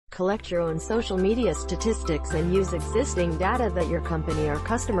collect your own social media statistics and use existing data that your company or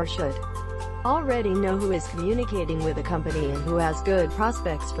customer should already know who is communicating with the company and who has good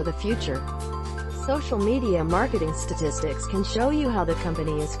prospects for the future. Social media marketing statistics can show you how the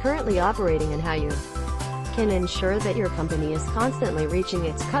company is currently operating and how you can ensure that your company is constantly reaching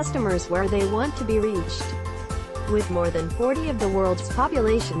its customers where they want to be reached. With more than 40% of the world's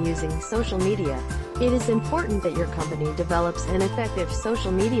population using social media, it is important that your company develops an effective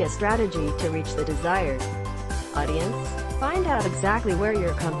social media strategy to reach the desired audience. Find out exactly where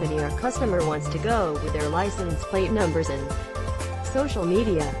your company or customer wants to go with their license plate numbers and social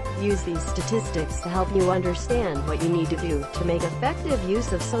media. Use these statistics to help you understand what you need to do to make effective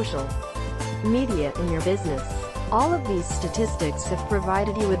use of social media in your business. All of these statistics have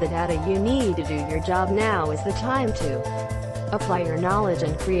provided you with the data you need to do your job. Now is the time to apply your knowledge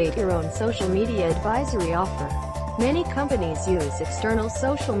and create your own social media advisory offer. Many companies use external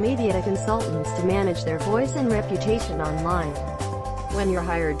social media consultants to manage their voice and reputation online. When you're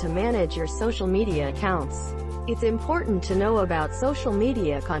hired to manage your social media accounts, it's important to know about social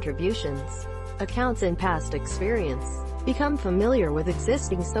media contributions, accounts and past experience. Become familiar with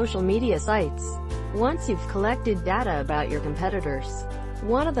existing social media sites. Once you've collected data about your competitors,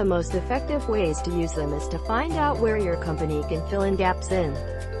 one of the most effective ways to use them is to find out where your company can fill in gaps in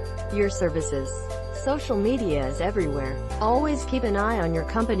your services. Social media is everywhere. Always keep an eye on your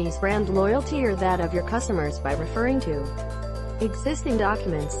company's brand loyalty or that of your customers by referring to existing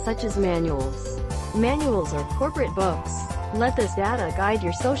documents such as manuals or corporate books. Let this data guide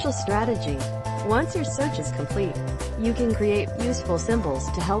your social strategy. Once your search is complete, you can create useful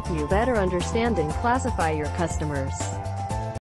symbols to help you better understand and classify your customers.